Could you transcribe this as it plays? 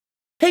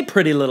Hey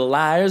pretty little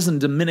liars and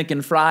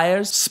Dominican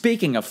friars.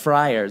 Speaking of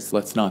friars,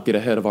 let's not get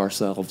ahead of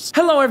ourselves.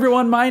 Hello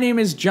everyone, my name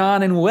is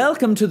John and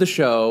welcome to the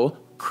show,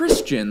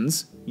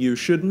 Christians You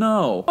Should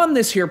Know. On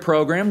this here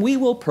program, we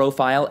will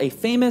profile a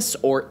famous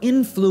or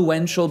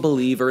influential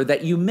believer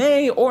that you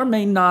may or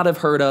may not have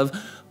heard of,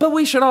 but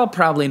we should all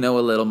probably know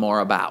a little more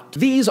about.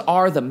 These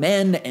are the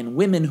men and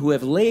women who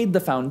have laid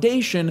the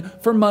foundation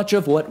for much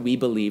of what we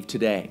believe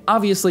today.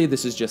 Obviously,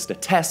 this is just a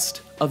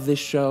test of this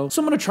show,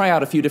 so I'm gonna try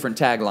out a few different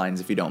taglines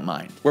if you don't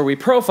mind. Where we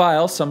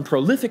profile some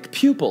prolific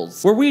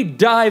pupils. Where we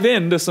dive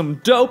into some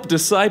dope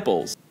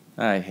disciples.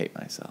 I hate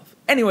myself.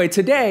 Anyway,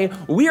 today,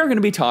 we are gonna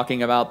be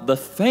talking about the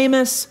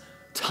famous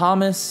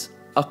Thomas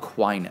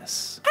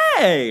Aquinas.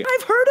 Hey,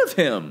 I've heard of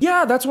him.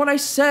 Yeah, that's what I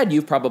said.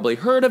 You've probably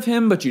heard of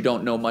him, but you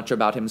don't know much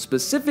about him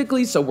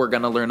specifically, so we're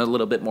gonna learn a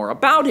little bit more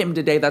about him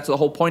today. That's the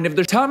whole point of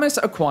the Thomas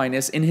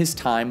Aquinas in his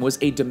time was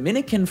a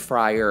Dominican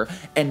friar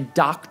and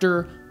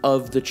doctor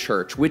of the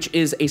church, which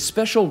is a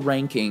special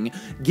ranking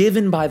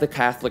given by the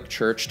Catholic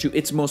Church to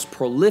its most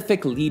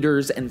prolific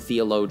leaders and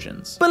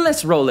theologians. But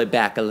let's roll it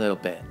back a little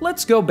bit.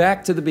 Let's go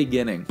back to the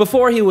beginning.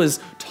 Before he was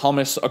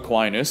Thomas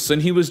Aquinas,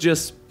 and he was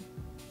just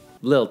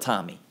Lil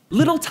Tommy.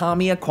 Little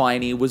Tommy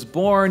Aquini was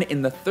born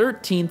in the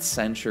 13th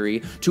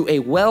century to a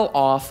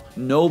well-off,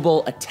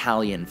 noble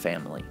Italian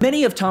family.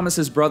 Many of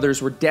Thomas's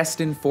brothers were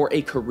destined for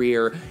a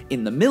career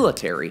in the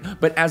military,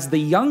 but as the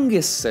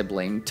youngest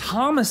sibling,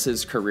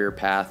 Thomas's career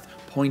path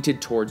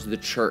pointed towards the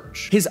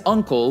church. His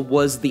uncle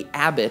was the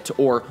abbot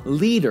or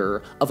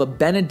leader of a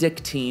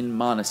Benedictine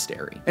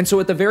monastery. And so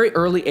at the very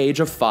early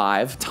age of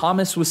 5,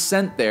 Thomas was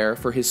sent there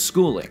for his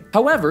schooling.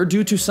 However,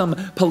 due to some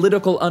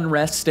political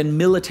unrest and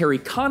military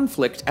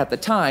conflict at the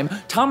time,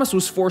 Thomas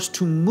was forced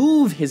to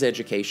move his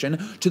education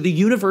to the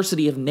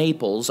University of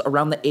Naples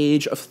around the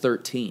age of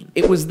 13.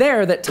 It was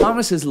there that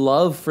Thomas's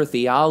love for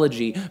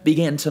theology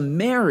began to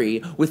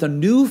marry with a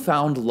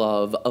newfound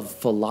love of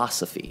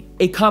philosophy,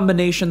 a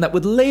combination that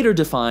would later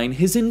define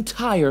his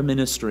entire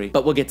ministry.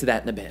 But we'll get to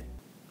that in a bit.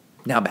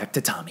 Now back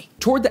to Tommy.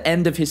 Toward the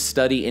end of his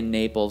study in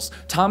Naples,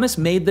 Thomas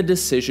made the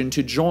decision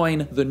to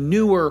join the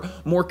newer,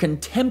 more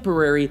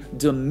contemporary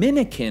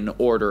Dominican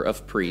order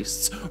of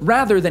priests,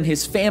 rather than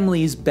his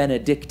family's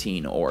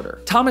Benedictine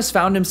order. Thomas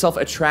found himself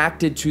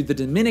attracted to the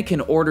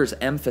Dominican order's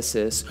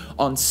emphasis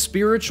on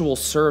spiritual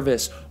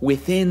service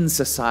within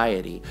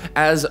society,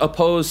 as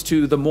opposed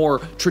to the more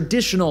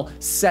traditional,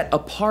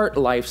 set-apart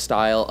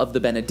lifestyle of the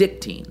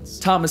Benedictines.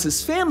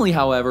 Thomas's family,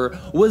 however,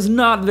 was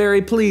not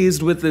very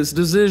pleased with this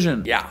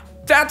decision. Yeah.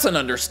 That's an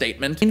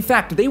understatement. In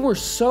fact, they were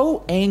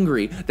so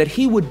angry that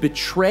he would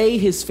betray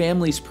his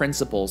family's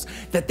principles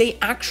that they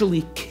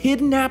actually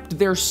kidnapped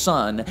their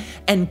son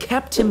and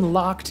kept him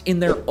locked in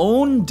their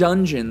own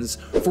dungeons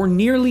for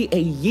nearly a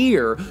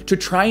year to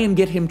try and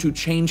get him to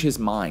change his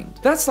mind.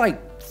 That's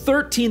like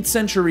 13th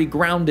century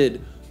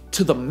grounded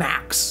to the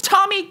max.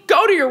 Tommy,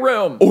 go to your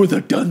room! Or the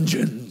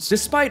dungeons.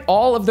 Despite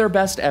all of their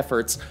best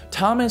efforts,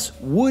 Thomas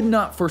would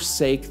not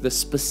forsake the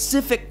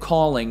specific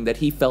calling that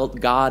he felt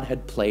God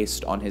had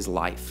placed on his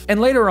life.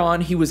 And later on,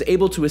 he was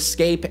able to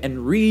escape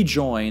and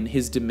rejoin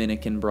his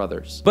Dominican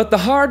brothers. But the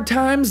hard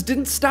times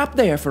didn't stop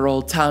there for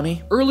old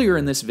Tommy. Earlier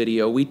in this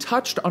video, we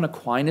touched on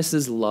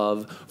Aquinas'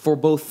 love for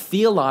both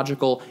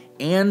theological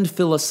and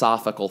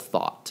philosophical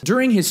thought.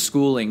 During his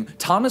schooling,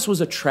 Thomas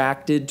was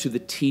attracted to the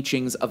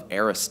teachings of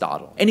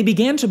Aristotle, and he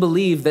began to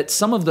believe that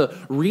some of the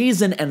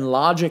reason and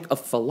logic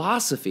of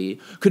philosophy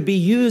could be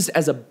used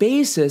as a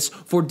basis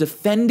for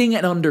defending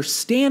and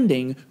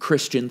understanding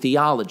Christian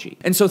theology.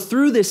 And so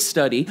through this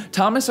study,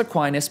 Thomas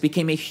Aquinas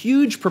became a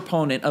huge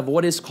proponent of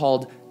what is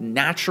called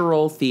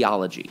natural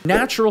theology.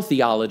 Natural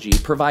theology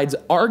provides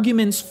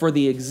arguments for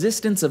the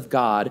existence of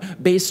God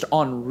based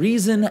on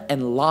reason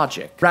and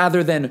logic,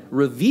 rather than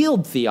revealed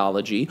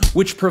theology,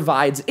 which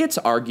provides its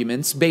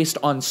arguments based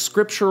on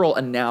scriptural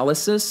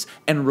analysis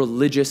and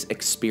religious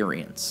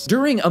experience.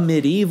 During a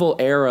medieval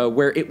era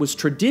where it was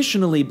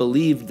traditionally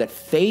believed that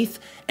faith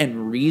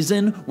and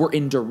reason were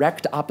in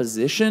direct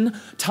opposition,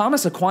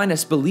 Thomas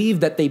Aquinas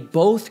believed that they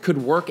both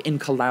could work in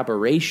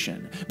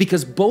collaboration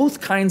because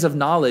both kinds of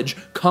knowledge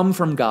come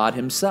from God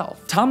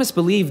himself. Thomas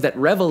believed that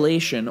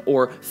revelation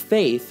or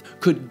faith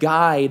could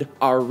guide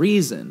our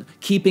reason,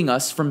 keeping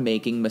us from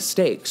making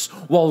mistakes,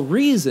 while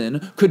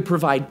reason could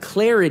provide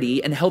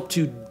clarity and help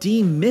to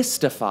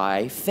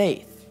demystify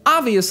faith.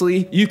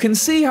 Obviously, you can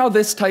see how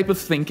this type of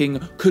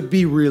thinking could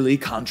be really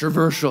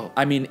controversial.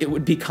 I mean, it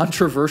would be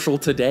controversial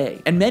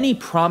today. And many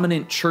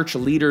prominent church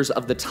leaders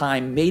of the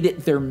time made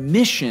it their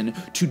mission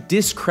to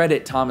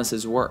discredit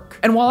Thomas's work.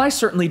 And while I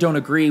certainly don't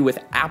agree with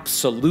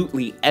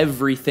absolutely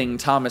everything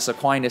Thomas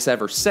Aquinas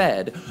ever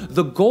said,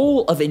 the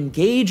goal of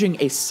engaging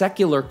a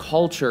secular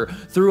culture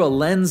through a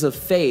lens of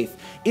faith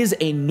is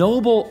a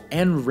noble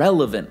and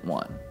relevant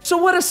one. So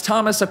what does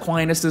Thomas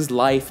Aquinas'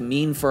 life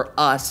mean for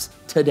us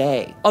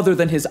today, other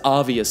than his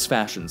obvious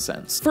fashion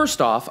sense.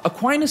 First off,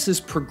 Aquinas'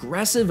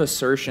 progressive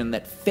assertion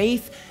that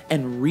faith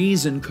and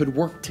reason could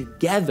work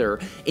together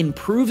in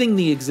proving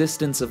the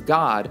existence of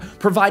God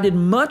provided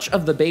much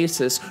of the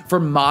basis for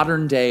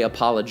modern-day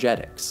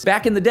apologetics.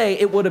 Back in the day,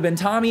 it would have been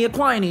Tommy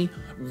Aquinas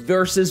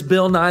versus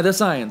Bill Nye the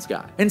Science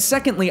Guy. And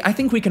secondly, I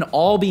think we can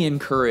all be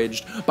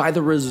encouraged by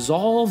the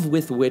resolve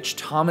with which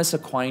Thomas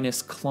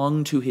Aquinas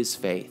clung to his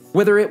faith.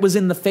 Whether it was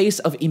in the face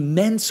of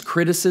immense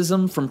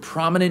criticism from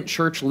prominent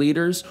church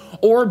leaders,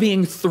 or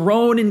being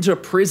thrown into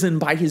prison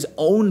by his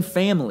own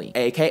family,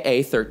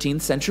 aka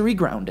 13th century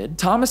grounded,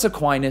 Thomas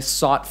Aquinas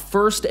sought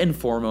first and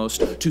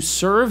foremost to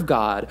serve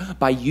God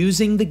by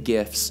using the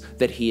gifts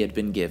that he had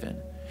been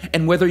given.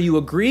 And whether you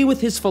agree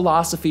with his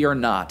philosophy or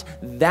not,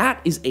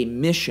 that is a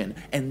mission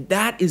and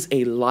that is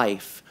a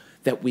life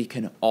that we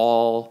can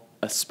all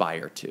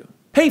aspire to.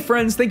 Hey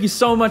friends, thank you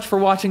so much for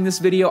watching this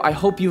video. I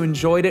hope you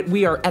enjoyed it.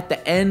 We are at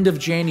the end of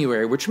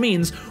January, which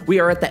means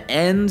we are at the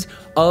end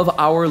of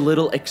our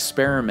little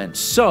experiment.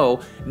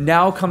 So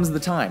now comes the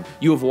time.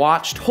 You have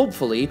watched,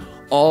 hopefully,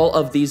 all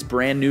of these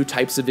brand new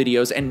types of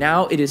videos, and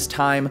now it is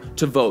time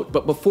to vote.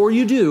 But before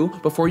you do,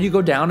 before you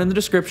go down in the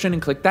description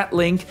and click that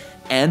link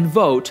and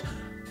vote,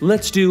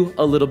 let's do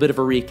a little bit of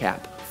a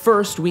recap.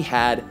 First, we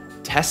had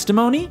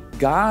testimony.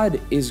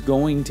 God is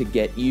going to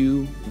get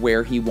you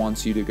where he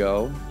wants you to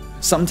go,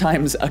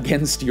 sometimes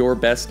against your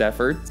best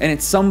efforts. And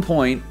at some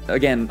point,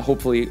 again,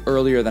 hopefully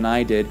earlier than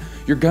I did,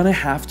 you're gonna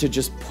have to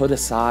just put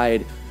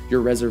aside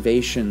your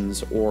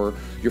reservations or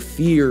your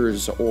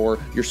fears or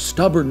your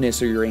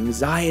stubbornness or your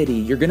anxiety.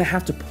 You're gonna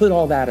have to put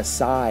all that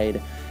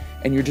aside,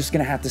 and you're just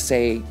gonna have to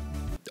say,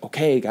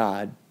 okay,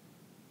 God,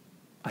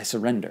 I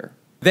surrender.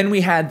 Then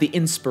we had the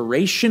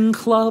Inspiration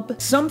Club.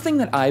 Something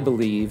that I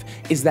believe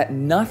is that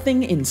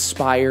nothing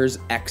inspires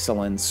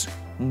excellence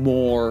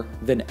more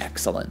than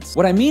excellence.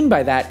 What I mean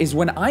by that is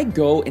when I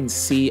go and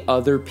see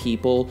other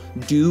people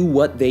do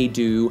what they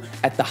do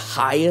at the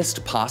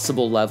highest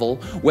possible level,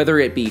 whether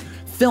it be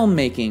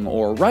filmmaking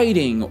or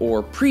writing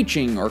or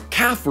preaching or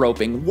calf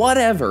roping,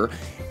 whatever,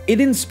 it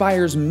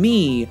inspires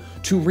me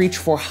to reach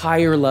for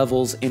higher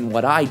levels in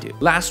what I do.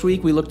 Last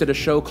week, we looked at a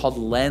show called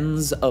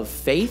Lens of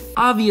Faith.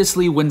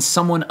 Obviously, when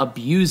someone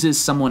abuses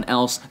someone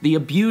else, the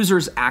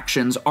abuser's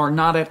actions are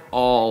not at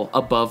all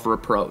above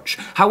reproach.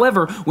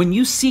 However, when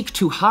you seek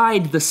to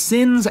hide the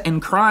sins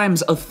and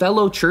crimes of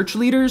fellow church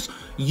leaders,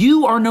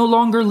 you are no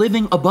longer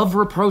living above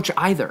reproach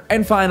either.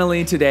 And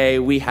finally, today,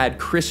 we had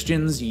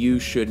Christians You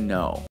Should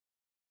Know.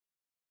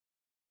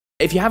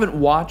 If you haven't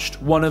watched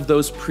one of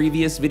those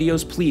previous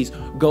videos, please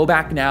go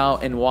back now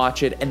and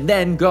watch it, and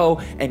then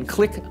go and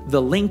click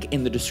the link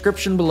in the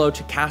description below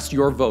to cast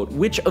your vote.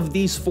 Which of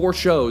these 4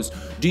 shows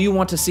do you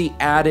want to see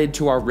added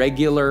to our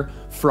regular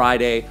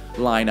Friday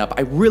lineup?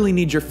 I really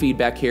need your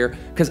feedback here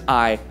because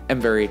I am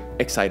very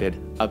excited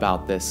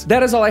about this.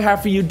 That is all I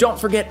have for you. Don't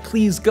forget,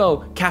 please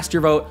go cast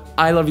your vote.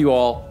 I love you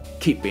all.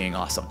 Keep being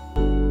awesome.